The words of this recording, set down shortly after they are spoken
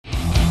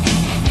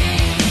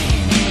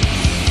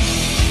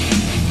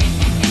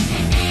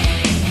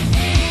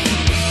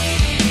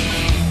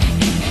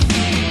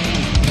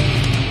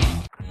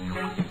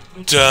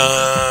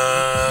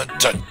Dun,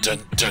 dun,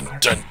 dun, dun,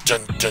 dun,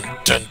 dun, dun,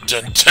 dun,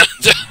 dun,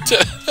 dun,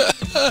 dun.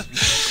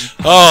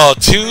 Oh,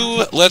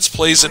 2 Let's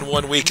Plays in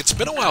 1 week. It's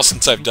been a while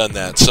since I've done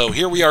that. So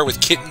here we are with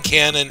Kitten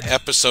Cannon,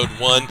 episode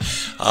 1.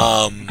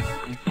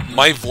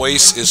 My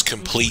voice is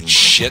complete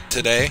shit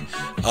today.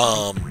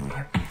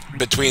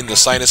 Between the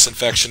sinus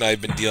infection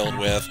I've been dealing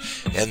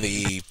with and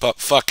the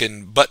butt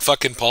fucking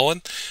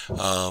pollen.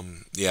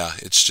 Yeah,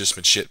 it's just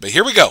been shit. But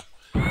here we go.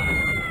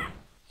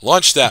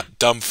 Launch that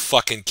dumb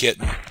fucking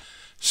kitten.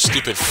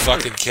 Stupid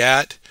fucking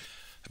cat.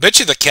 I bet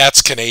you the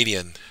cat's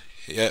Canadian.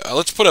 Yeah,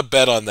 let's put a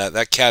bet on that.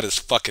 That cat is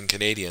fucking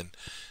Canadian.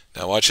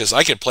 Now watch this.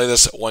 I can play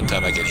this at one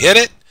time. I can hit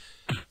it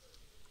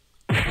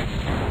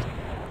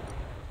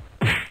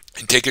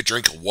and take a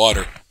drink of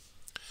water.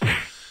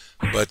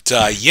 But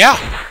yeah,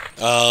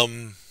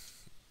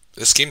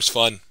 this game's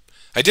fun.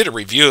 I did a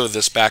review of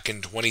this back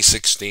in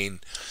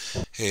 2016,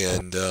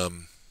 and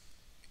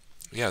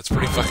yeah, it's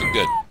pretty fucking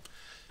good.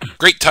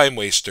 Great time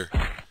waster.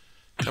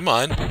 Come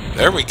on.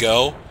 There we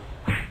go.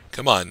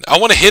 Come on. I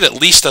want to hit at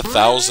least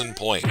 1,000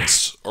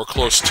 points, or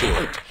close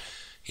to it.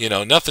 You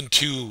know, nothing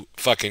too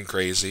fucking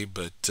crazy,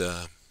 but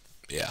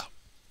yeah.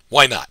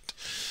 Why not?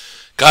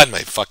 God, my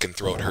fucking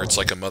throat hurts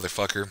like a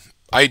motherfucker.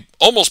 I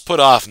almost put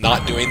off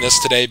not doing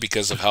this today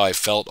because of how I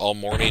felt all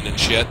morning and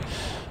shit.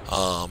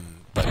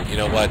 But you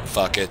know what?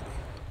 Fuck it.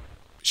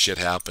 Shit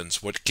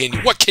happens. What can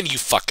you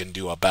fucking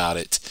do about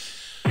it?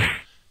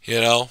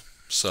 You know?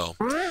 So,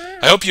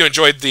 I hope you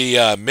enjoyed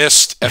the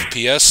Mist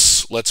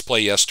FPS Let's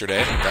Play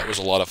yesterday. That was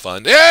a lot of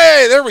fun.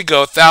 Hey, there we go.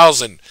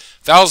 1,000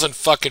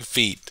 fucking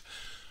feet.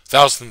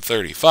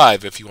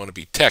 1,035 if you want to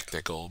be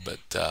technical. But,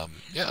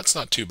 yeah, it's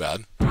not too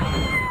bad.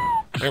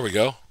 There we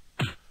go.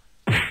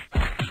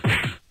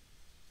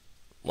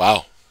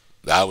 Wow.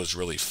 That was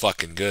really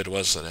fucking good,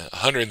 wasn't it?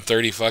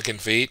 130 fucking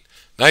feet.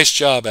 Nice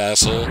job,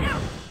 asshole.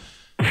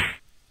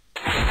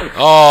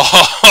 Oh,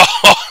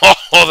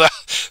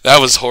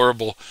 that was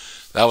horrible.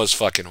 That was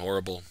fucking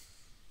horrible.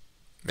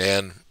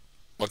 Man,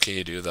 what can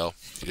you do, though?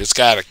 You just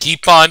gotta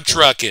keep on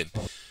trucking.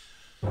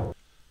 How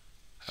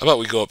about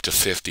we go up to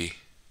 50?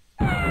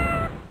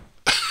 That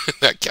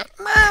cat.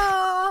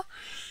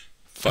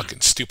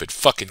 Fucking stupid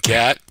fucking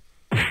cat.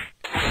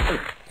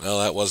 Well,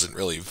 that wasn't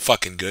really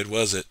fucking good,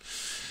 was it?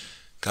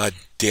 God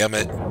damn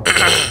it.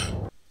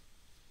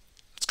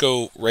 Let's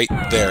go right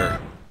there.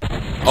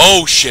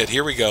 Oh, shit.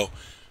 Here we go.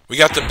 We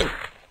got the...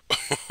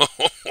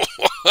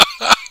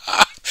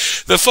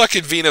 The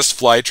fucking Venus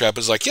flytrap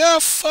is like, yeah,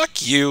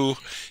 fuck you.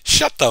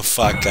 Shut the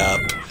fuck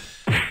up.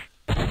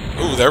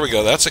 Ooh, there we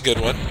go. That's a good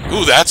one.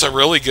 Ooh, that's a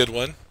really good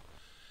one.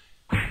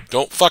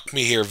 Don't fuck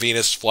me here,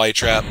 Venus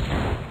flytrap.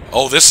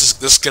 Oh,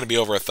 this is gonna be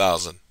over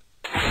 1,000.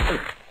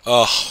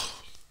 Oh,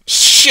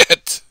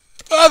 shit,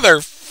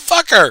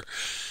 motherfucker.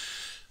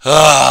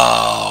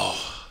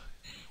 Oh,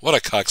 what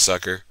a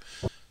cocksucker.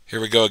 Here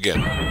we go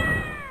again.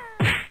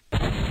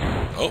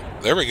 Oh,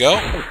 there we go.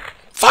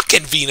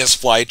 Fucking Venus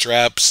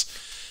flytraps.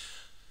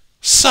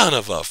 Son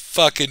of a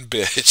fucking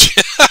bitch.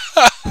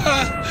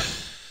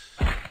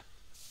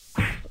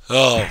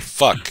 Oh,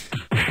 fuck.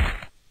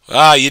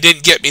 Ah, you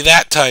didn't get me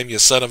that time, you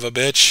son of a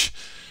bitch.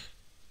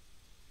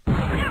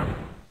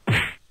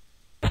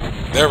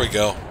 There we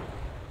go.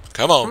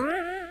 Come on.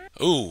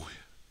 Ooh.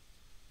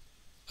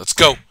 Let's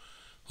go.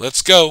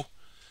 Let's go.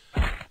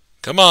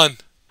 Come on.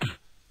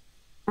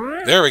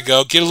 There we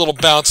go. Get a little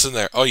bounce in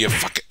there. Oh, you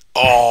fucking...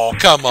 Oh,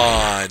 come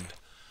on.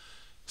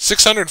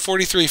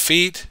 643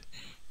 feet?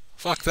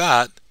 Fuck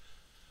that.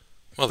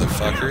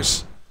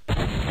 Motherfuckers.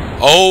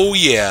 Oh,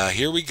 yeah.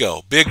 Here we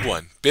go. Big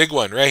one. Big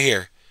one right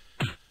here.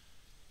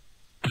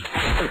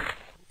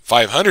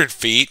 500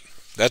 feet.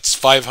 That's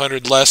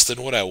 500 less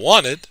than what I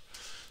wanted.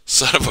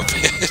 Son of a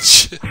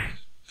bitch.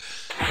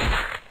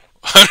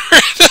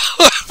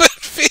 111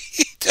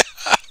 feet.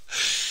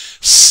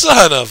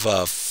 Son of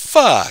a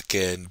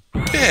fucking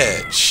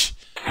bitch.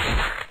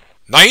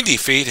 90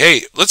 feet.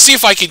 Hey, let's see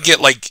if I can get,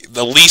 like,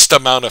 the least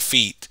amount of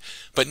feet.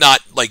 But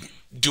not, like,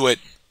 do it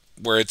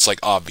where it's, like,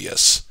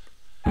 obvious.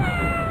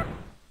 Well,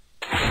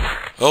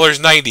 there's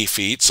 90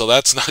 feet, so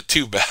that's not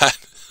too bad.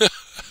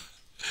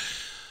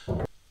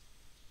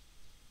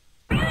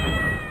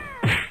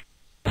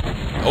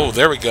 Oh,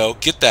 there we go.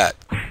 Get that.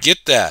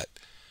 Get that.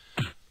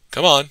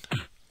 Come on.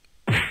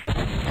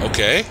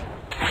 Okay.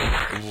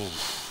 Ooh,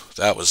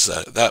 that was,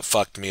 that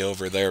fucked me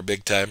over there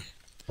big time.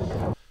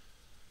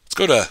 Let's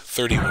go to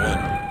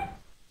 31.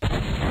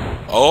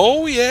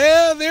 Oh,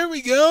 yeah, there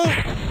we go.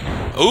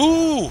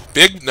 Ooh,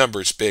 big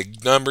numbers,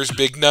 big numbers,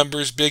 big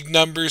numbers, big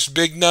numbers,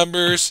 big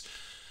numbers.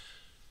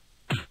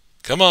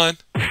 Come on.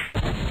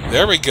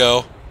 There we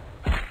go.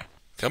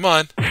 Come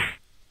on.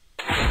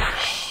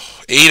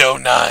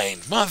 809.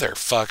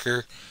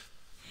 Motherfucker.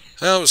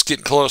 That was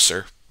getting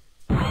closer.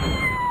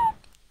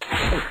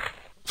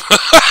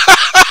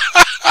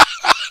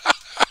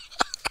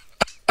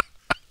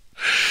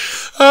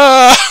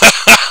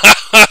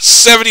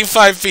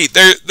 75 feet.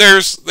 There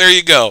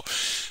you go.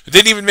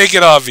 Didn't even make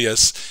it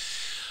obvious.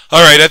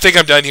 Alright, I think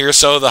I'm done here.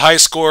 So the high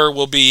score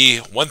will be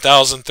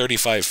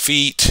 1,035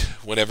 feet,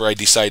 whenever I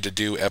decide to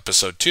do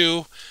episode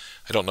 2.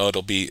 I don't know,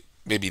 it'll be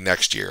maybe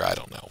next year. I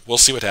don't know. We'll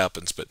see what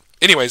happens. But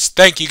anyways,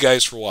 thank you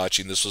guys for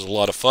watching. This was a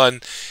lot of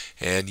fun,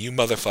 and you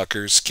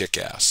motherfuckers kick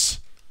ass.